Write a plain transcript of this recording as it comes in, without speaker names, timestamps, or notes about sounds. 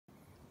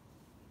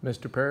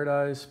Mr.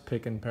 Paradise,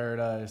 Picking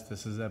Paradise.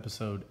 This is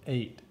episode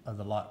 8 of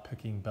the Lock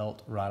Picking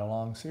Belt Ride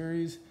Along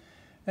series.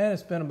 And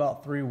it's been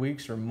about 3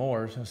 weeks or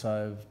more since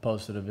I've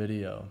posted a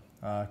video.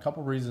 A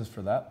couple reasons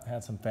for that. I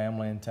had some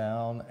family in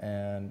town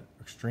and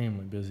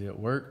extremely busy at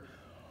work.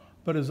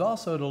 But it's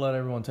also to let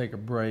everyone take a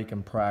break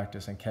and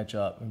practice and catch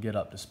up and get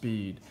up to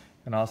speed.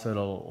 And also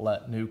to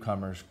let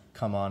newcomers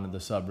come onto the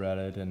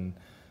subreddit and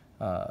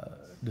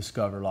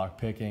discover lock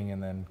picking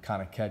and then kind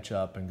of catch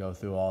up and go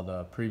through all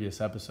the previous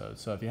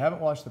episodes. So if you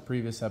haven't watched the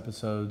previous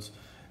episodes,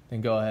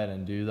 then go ahead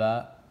and do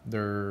that.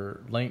 They're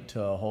linked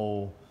to a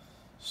whole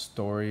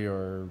story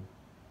or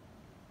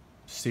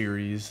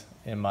series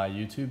in my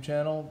YouTube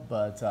channel,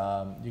 but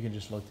you can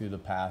just look through the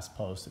past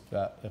posts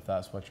if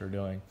that's what you're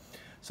doing.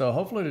 So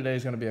hopefully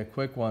today's going to be a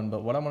quick one,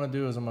 but what I'm going to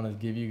do is I'm going to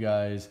give you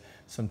guys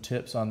some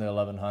tips on the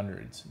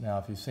 1100s. Now,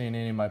 if you've seen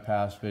any of my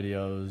past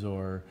videos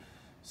or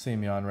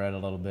seen me on Reddit a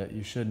little bit,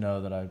 you should know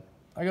that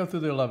I go through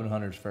the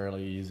 1100s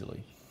fairly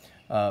easily.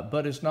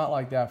 But it's not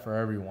like that for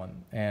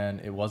everyone, and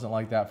it wasn't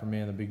like that for me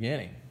in the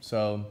beginning.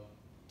 So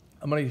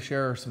I'm going to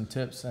share some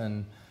tips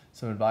and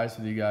some advice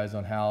with you guys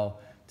on how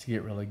to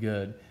get really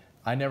good.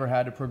 I never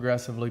had to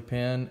progressively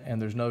pin,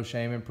 and there's no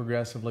shame in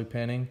progressively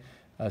pinning.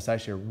 It's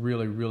actually a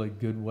really, really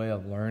good way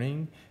of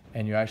learning,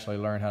 and you actually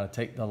learn how to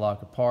take the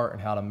lock apart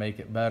and how to make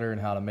it better and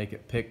how to make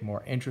it pick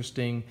more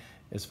interesting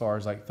as far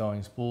as like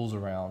throwing spools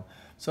around.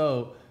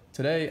 So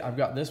today I've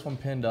got this one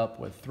pinned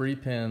up with 3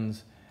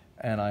 pins,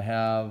 and I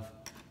have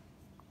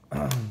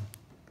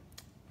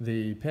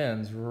the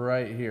pins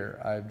right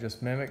here. I've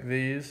just mimicked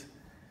these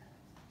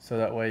so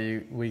that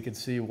way we can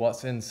see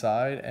what's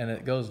inside, and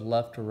it goes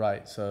left to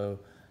right. So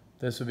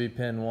this would be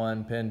pin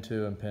 1, pin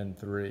 2, and pin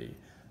 3.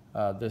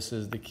 This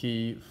is the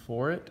key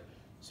for it,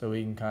 so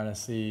we can kind of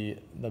see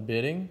the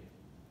bitting.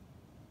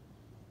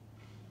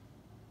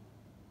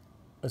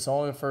 It's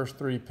only the first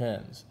 3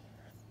 pins.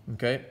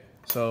 Okay,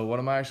 so what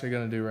I'm actually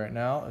going to do right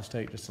now is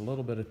take just a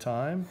little bit of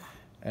time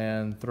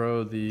and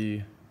throw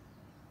the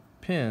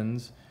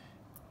pins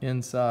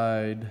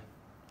inside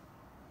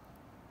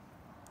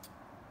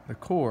the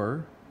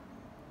core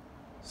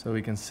so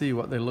we can see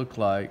what they look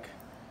like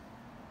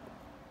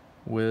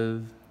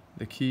with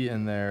the key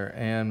in there,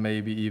 and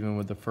maybe even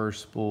with the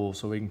first spool,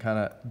 so we can kind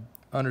of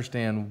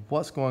understand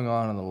what's going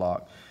on in the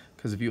lock.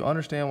 Because if you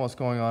understand what's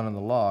going on in the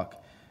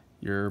lock,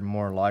 you're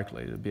more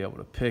likely to be able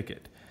to pick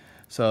it.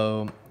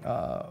 So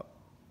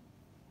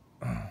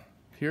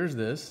here's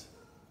this,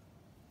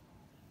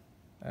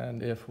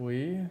 and if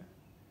we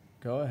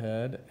go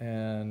ahead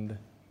and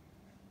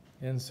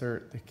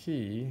insert the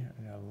key,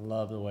 I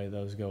love the way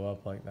those go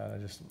up like that.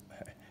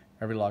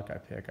 Every lock I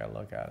pick, I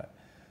look at it.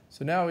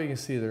 So now we can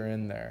see they're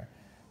in there.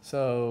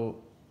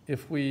 So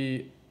if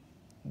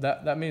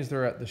that means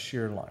they're at the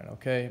shear line,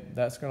 okay?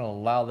 That's going to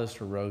allow this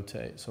to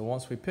rotate. So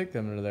once we pick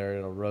them into there,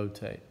 it'll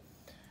rotate.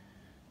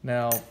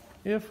 Now,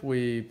 if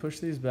we push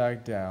these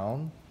back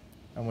down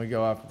and we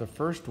go after the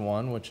first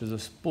one, which is a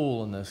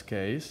spool in this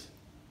case,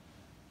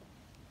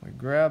 we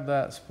grab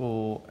that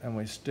spool and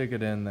we stick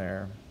it in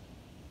there.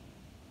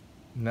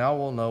 Now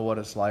we'll know what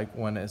it's like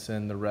when it's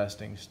in the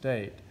resting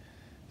state.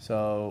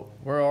 So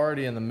we're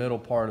already in the middle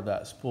part of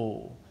that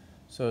spool.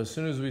 So as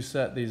soon as we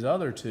set these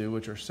other 2,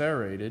 which are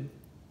serrated,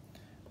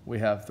 we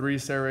have 3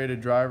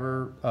 serrated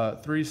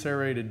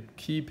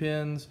key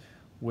pins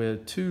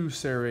with 2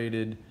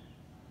 serrated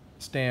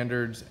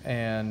standards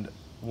and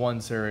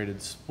 1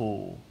 serrated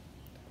spool.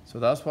 So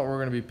that's what we're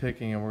going to be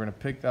picking, and we're going to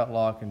pick that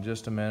lock in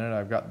just a minute.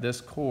 I've got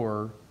this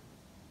core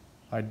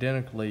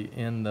identically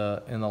in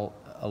the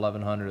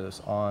 1100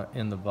 that's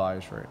in the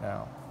vise right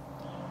now.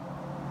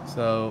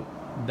 So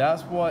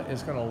that's what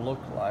it's going to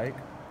look like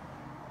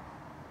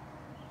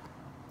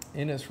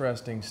in its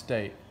resting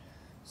state.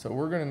 So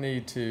we're going to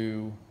need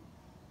to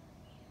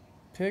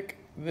pick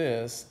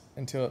this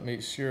until it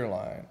meets shear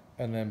line,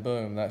 and then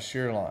boom, that's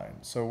shear line.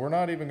 So we're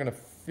not even going to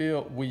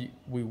feel, we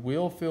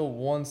will feel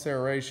 1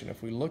 serration.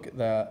 If we look at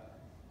that,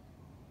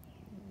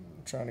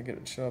 I'm trying to get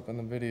it to show up in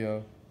the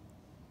video.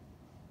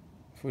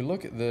 If we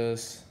look at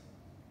this,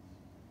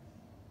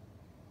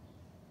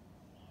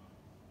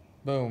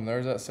 boom,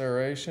 there's that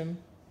serration,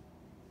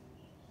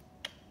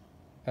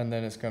 and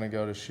then it's going to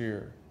go to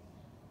shear.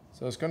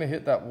 So it's going to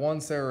hit that 1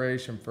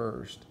 serration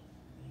first.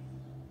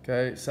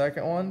 Okay,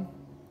 second one,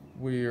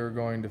 we are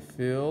going to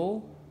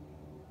feel,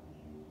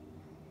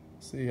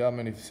 see how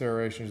many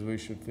serrations we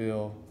should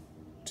feel.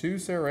 2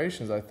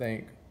 serrations, I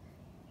think.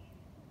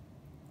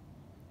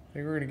 I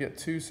think we're going to get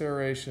 2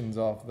 serrations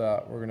off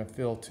that. We're going to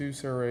feel 2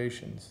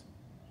 serrations,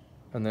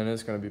 and then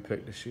it's going to be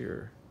picked to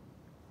shear.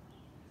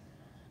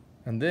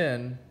 And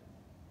then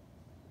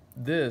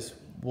this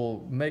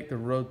will make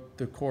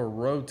the core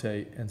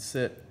rotate and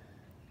sit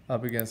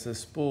up against this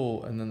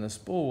spool, and then the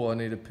spool will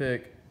need to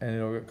pick, and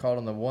it'll get caught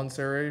on the 1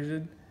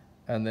 serrated,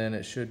 and then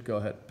it should go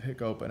ahead and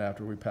pick open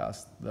after we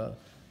pass the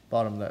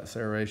bottom of that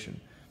serration.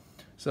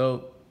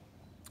 So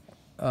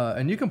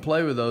and you can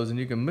play with those, and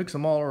you can mix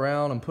them all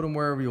around and put them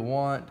wherever you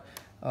want.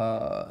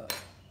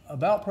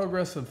 About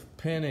progressive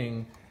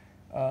pinning,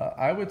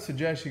 I would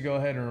suggest you go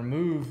ahead and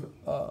remove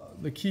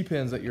the key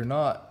pins that you're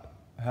not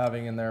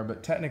having in there,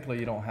 but technically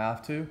you don't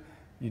have to.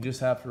 You just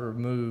have to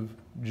remove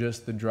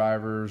just the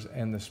drivers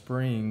and the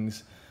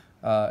springs,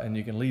 and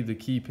you can leave the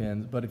key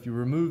pins. But if you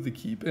remove the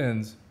key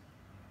pins,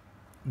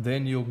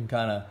 then you can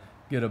kind of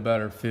get a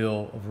better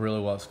feel of really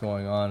what's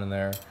going on in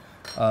there.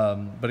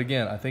 But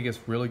again, I think it's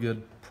really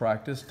good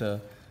practice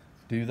to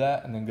do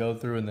that and then go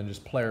through and then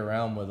just play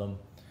around with them.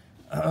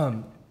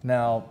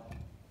 Now,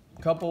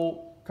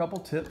 couple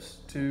tips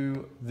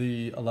to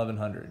the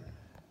 1100.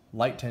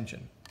 Light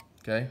tension,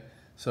 okay?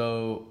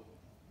 So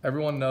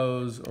everyone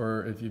knows,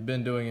 or if you've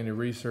been doing any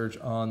research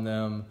on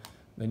them,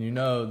 then you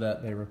know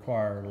that they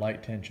require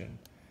light tension.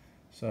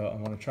 So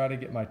I'm going to try to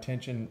get my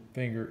tension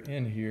finger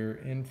in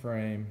here, in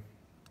frame.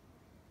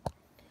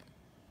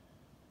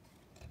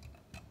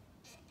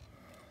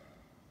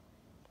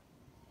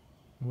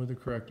 With the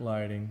correct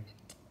lighting.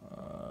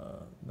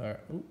 There.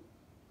 Ooh.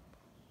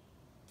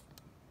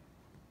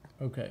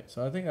 Okay,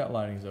 so I think that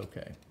lighting's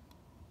okay.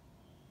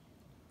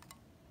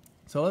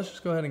 So let's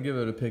just go ahead and give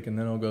it a pick, and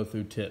then I'll go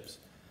through tips.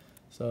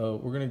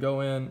 So we're going to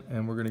go in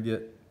and we're going to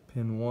get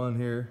pin 1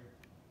 here.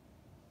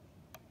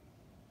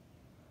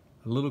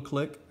 A little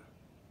click.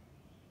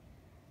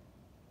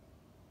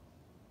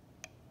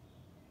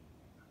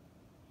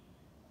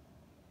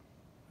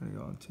 We're going to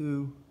go on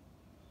 2.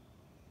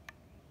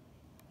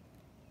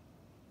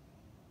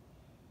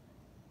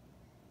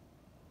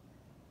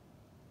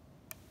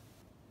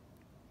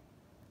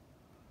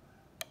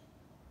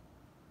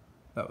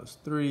 That was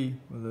 3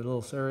 with a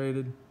little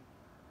serrated.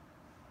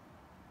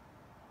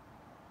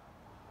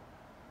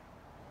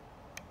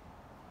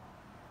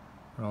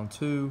 We're on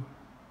 2.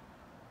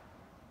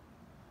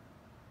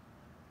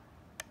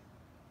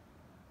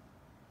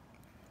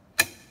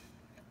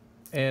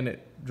 And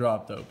it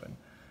dropped open.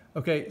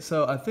 Okay,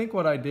 so I think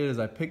what I did is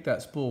I picked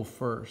that spool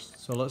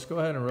first. So let's go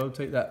ahead and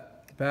rotate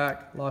that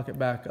back, lock it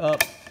back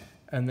up,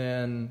 and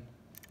then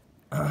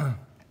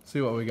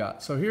see what we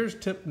got. So here's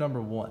tip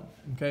number 1,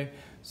 okay?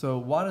 So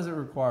why does it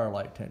require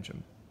light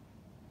tension?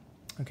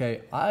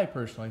 Okay, I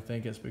personally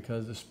think it's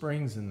because the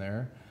springs in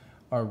there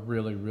are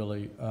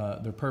really,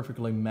 they're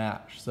perfectly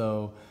matched.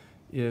 So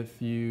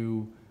if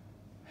you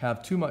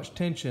have too much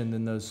tension,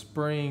 then those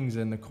springs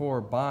and the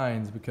core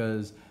binds,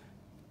 because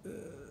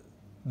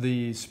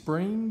the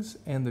springs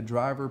and the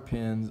driver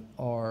pins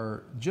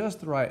are just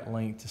the right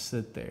length to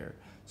sit there.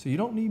 So you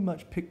don't need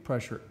much pick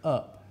pressure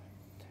up.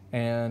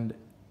 And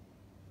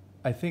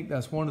I think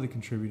that's one of the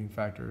contributing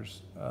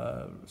factors.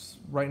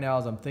 Right now,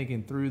 as I'm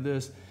thinking through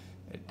this,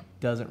 it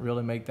doesn't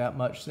really make that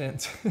much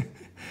sense,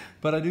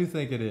 but I do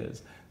think it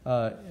is.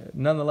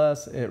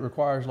 Nonetheless, it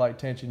requires light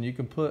tension. You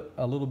can put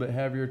a little bit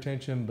heavier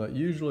tension, but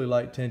usually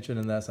light tension,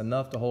 and that's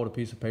enough to hold a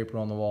piece of paper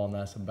on the wall, and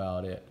that's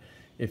about it.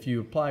 If you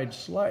applied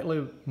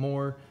slightly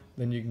more,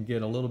 then you can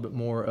get a little bit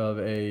more of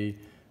a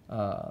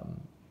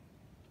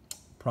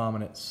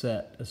prominent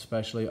set,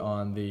 especially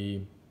on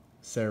the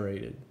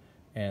serrated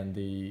and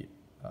the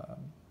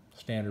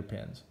standard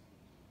pins.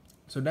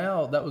 So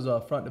now that was a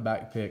front to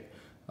back pick.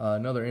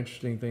 Another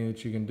interesting thing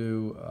that you can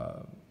do,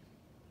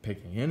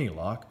 picking any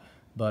lock,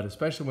 but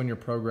especially when you're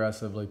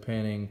progressively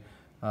pinning,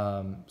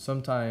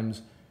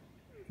 sometimes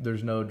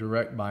there's no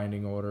direct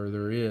binding order.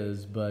 There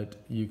is, but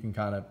you can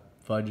kind of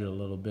fudge it a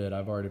little bit.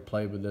 I've already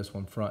played with this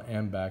one front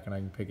and back, and I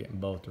can pick it in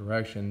both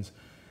directions.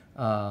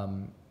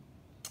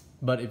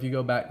 But if you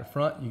go back to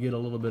front, you get a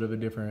little bit of a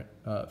different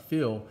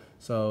feel.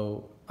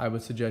 So I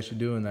would suggest you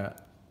doing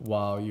that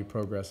while you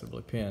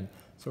progressively pin.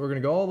 So we're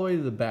going to go all the way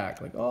to the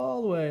back, like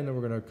all the way, and then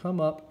we're going to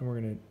come up and we're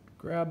going to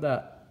grab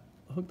that,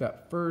 hook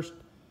that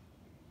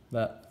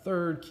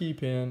third key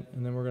pin,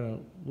 and then we're going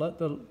to let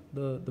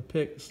the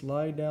pick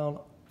slide down.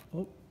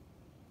 Oh,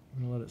 I'm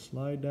going to let it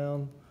slide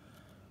down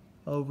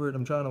over it.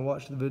 I'm trying to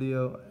watch the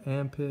video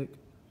and pick.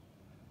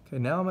 Okay,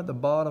 now I'm at the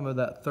bottom of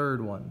that third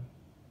one.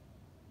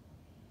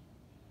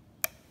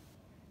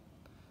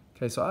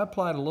 Okay, so I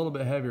applied a little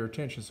bit heavier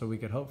tension so we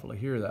could hopefully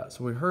hear that.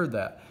 So we heard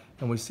that,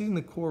 and we've seen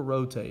the core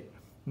rotate.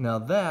 Now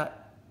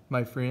that,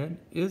 my friend,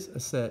 is a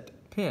set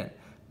pin.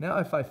 Now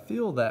if I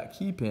feel that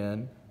key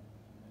pin,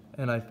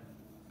 and I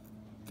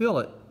feel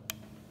it,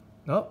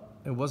 nope,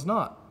 it was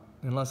not,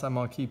 unless I'm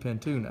on key pin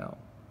 2 now.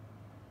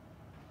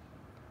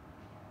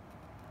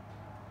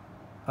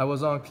 I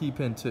was on key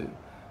pin 2.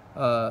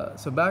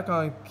 So back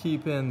on key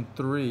pin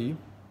 3,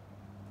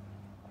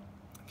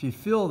 if you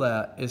feel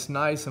that, it's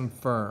nice and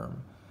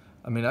firm.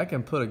 I mean, I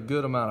can put a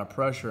good amount of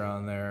pressure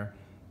on there,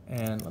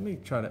 and let me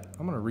try to,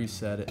 I'm gonna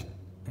reset it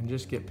and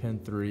just get pin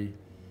 3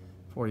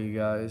 for you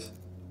guys.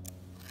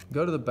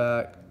 Go to the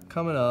back,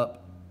 coming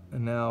up,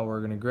 and now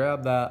we're gonna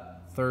grab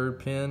that third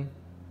pin,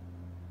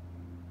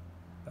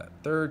 that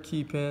third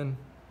key pin.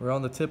 We're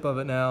on the tip of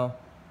it now.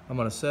 I'm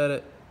gonna set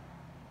it.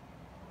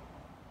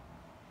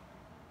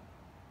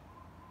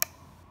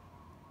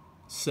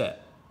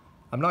 Set.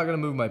 I'm not gonna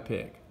move my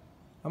pick.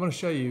 I'm gonna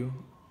show you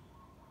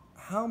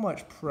how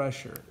much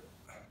pressure.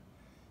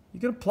 You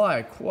can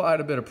apply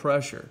quite a bit of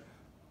pressure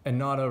and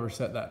not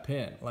overset that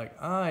pin.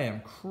 Like I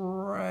am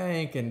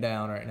cranking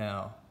down right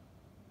now.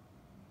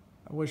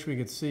 I wish we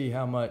could see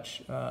how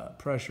much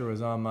pressure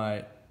was on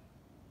my,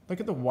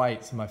 look at the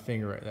whites of my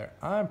finger right there.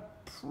 I'm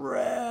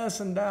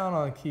pressing down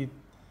on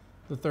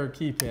the third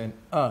key pin.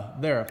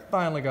 There, I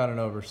finally got an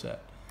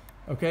overset.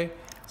 Okay,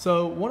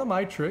 so one of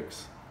my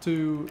tricks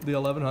to the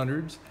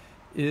 1100s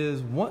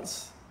is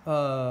once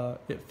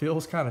it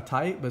feels kind of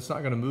tight, but it's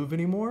not gonna move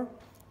anymore,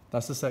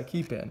 that's the set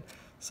key pin.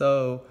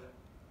 So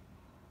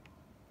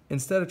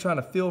instead of trying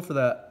to feel for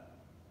that,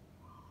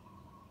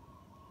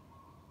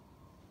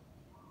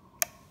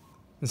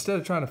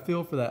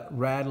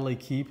 rattly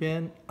key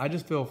pin, I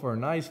just feel for a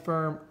nice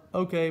firm,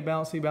 okay,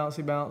 bouncy,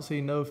 bouncy,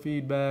 bouncy, no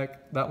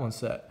feedback, that one's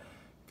set.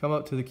 Come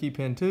up to the key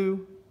pin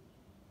 2.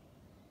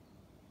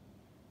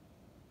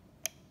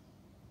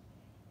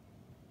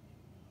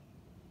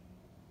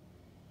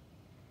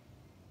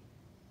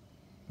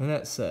 And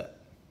that's set.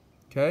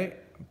 Okay,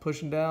 I'm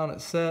pushing down,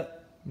 it's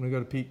set. I'm gonna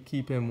go to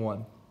key pin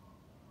 1.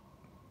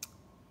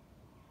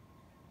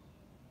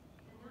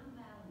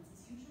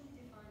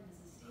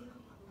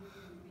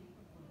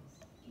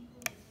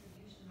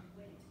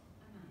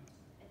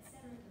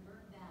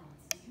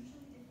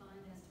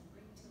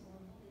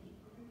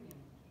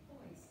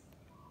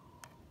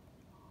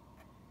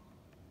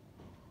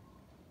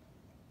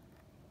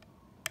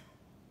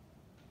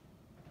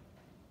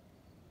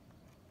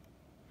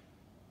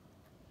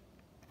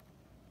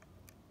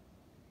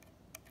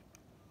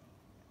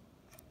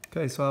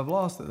 Okay, so I've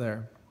lost it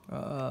there.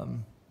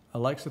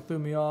 Alexa threw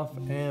me off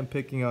and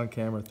picking on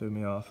camera threw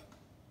me off.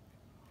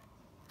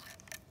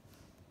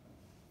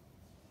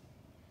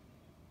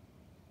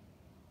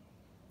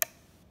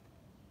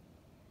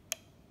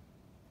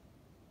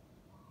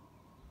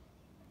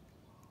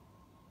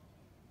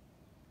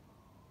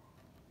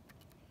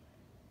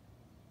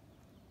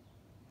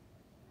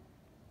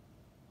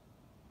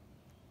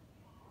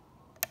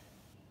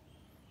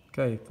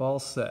 Okay,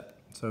 false set.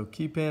 So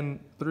key pin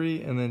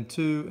 3 and then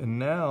 2 and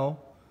now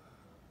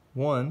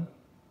 1.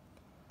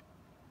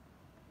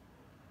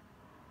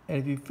 And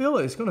if you feel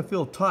it, it's going to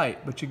feel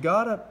tight, but you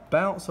gotta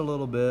bounce a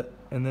little bit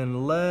and then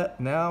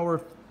now we're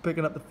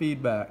picking up the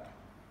feedback.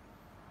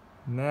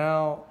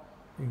 Now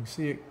you can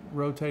see it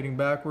rotating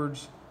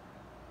backwards.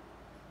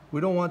 We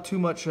don't want too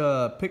much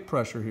pick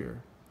pressure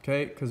here,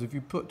 okay? Because if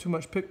you put too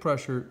much pick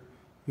pressure,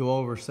 you'll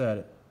overset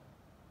it.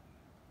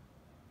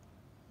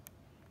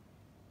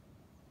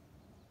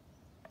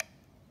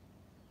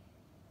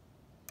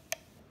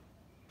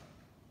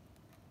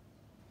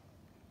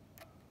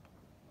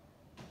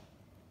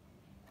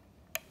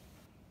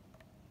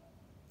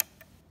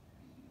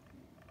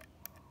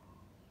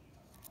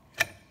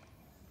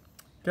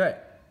 Okay,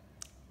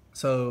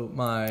 so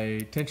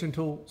my tension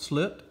tool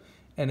slipped,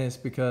 and it's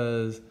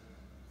because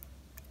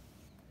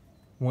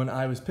when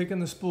I was picking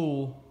the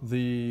spool,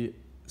 the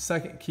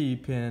second key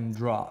pin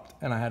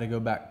dropped and I had to go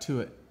back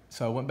to it.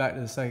 So I went back to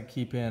the second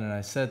key pin and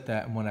I set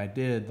that, and when I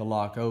did, the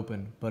lock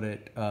opened,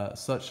 but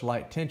such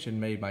light tension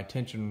made my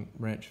tension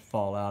wrench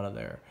fall out of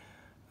there.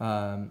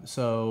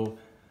 So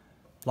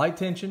light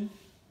tension,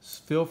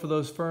 feel for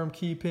those firm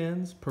key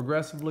pins,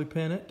 progressively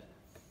pin it.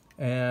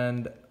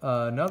 And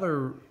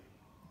another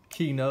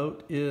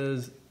keynote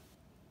is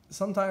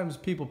sometimes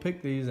people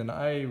pick these, and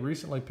I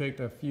recently picked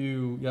a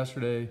few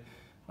yesterday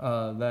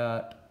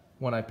that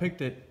when I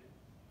picked it,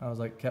 I was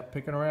like, kept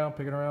picking around.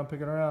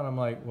 I'm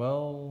like,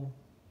 well,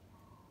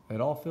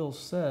 it all feels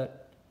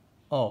set.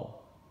 Oh,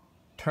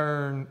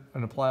 turn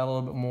and apply a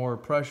little bit more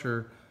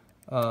pressure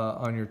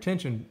on your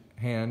tension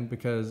hand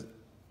because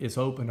it's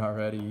open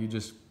already. You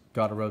just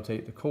got to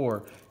rotate the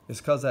core. It's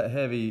because that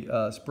heavy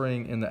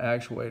spring in the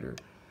actuator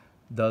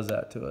does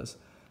that to us.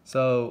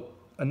 So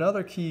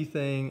another key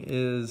thing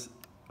is,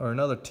 or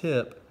another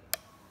tip,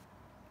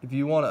 if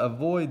you want to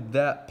avoid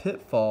that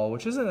pitfall,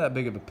 which isn't that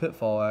big of a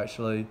pitfall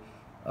actually,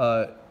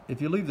 if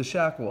you leave the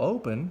shackle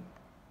open,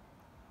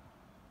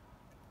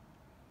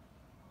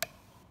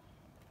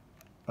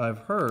 I've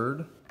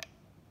heard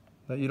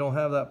that you don't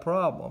have that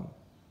problem.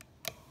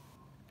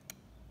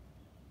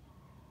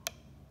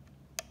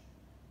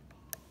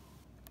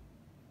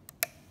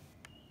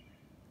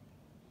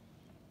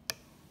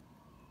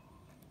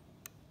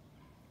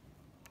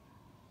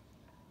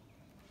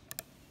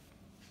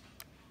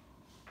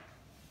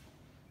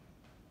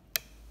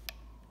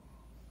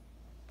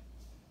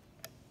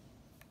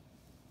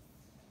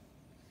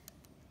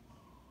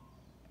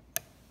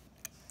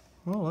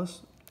 Well,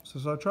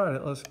 since I tried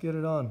it, let's get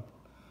it on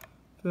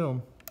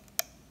film.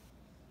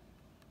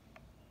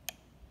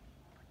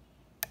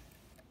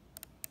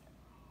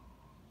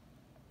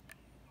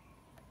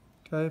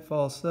 Okay,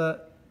 fall set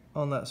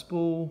on that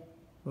spool.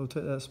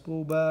 Rotate that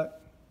spool back.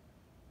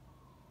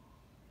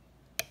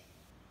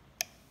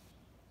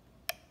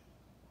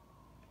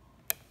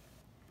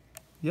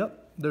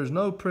 Yep, there's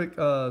no prick.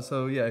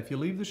 So yeah, if you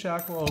leave the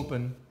shackle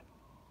open,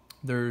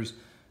 there's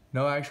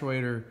no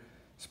actuator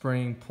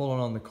spring pulling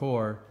on the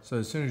core. So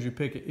as soon as you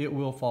pick it, it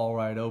will fall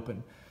right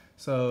open.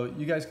 So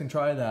you guys can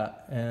try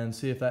that and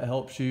see if that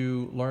helps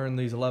you learn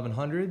these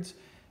 1100s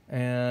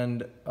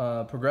and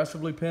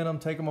progressively pin them,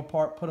 take them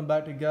apart, put them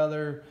back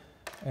together,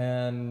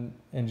 and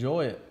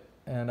enjoy it.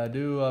 And I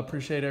do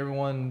appreciate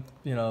everyone,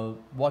 you know,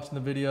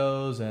 watching the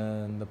videos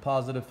and the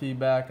positive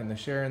feedback and the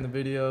sharing the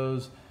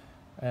videos.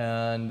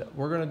 And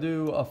we're going to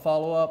do a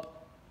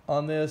follow-up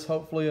on this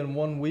hopefully in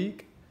 1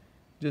 week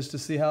just to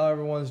see how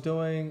everyone's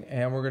doing.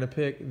 And we're going to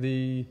pick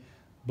the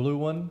blue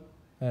one.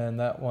 And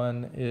that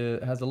one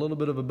has a little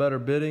bit of a better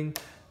bidding.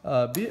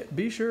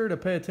 Be sure to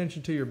pay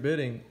attention to your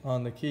bidding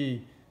on the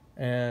key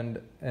and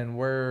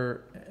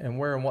where and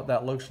what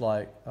that looks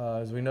like.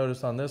 As we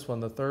noticed on this one,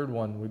 the third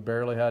one, we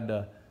barely had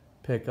to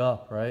pick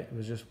up, right? It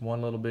was just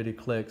one little bitty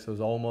click, so it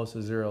was almost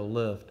a zero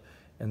lift,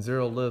 and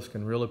zero lifts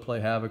can really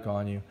play havoc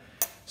on you.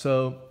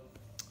 So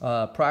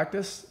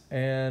practice,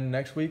 and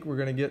next week we're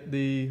going to get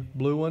the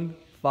blue one,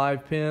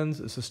 5 pins.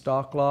 It's a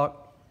stock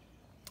lock,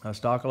 a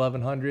stock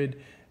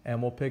 1100,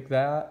 and we'll pick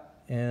that.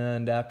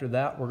 And after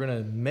that, we're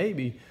going to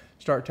maybe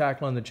start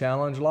tackling the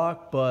challenge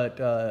lock.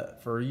 But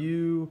for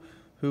you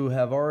who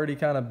have already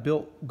kind of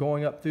built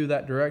going up through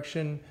that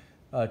direction,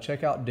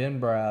 check out Den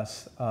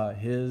Brass.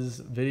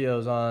 His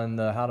videos on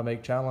how to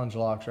make challenge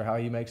locks, or how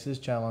he makes his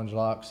challenge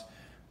locks,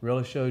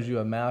 really shows you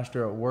a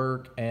master at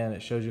work, and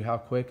it shows you how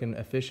quick and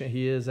efficient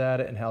he is at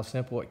it and how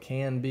simple it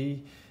can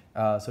be.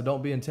 So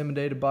don't be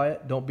intimidated by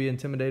it. Don't be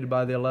intimidated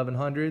by the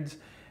 1100s.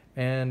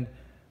 And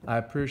I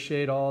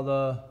appreciate all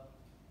the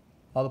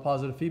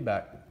positive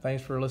feedback.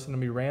 Thanks for listening to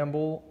me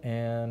ramble,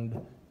 and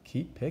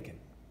keep picking.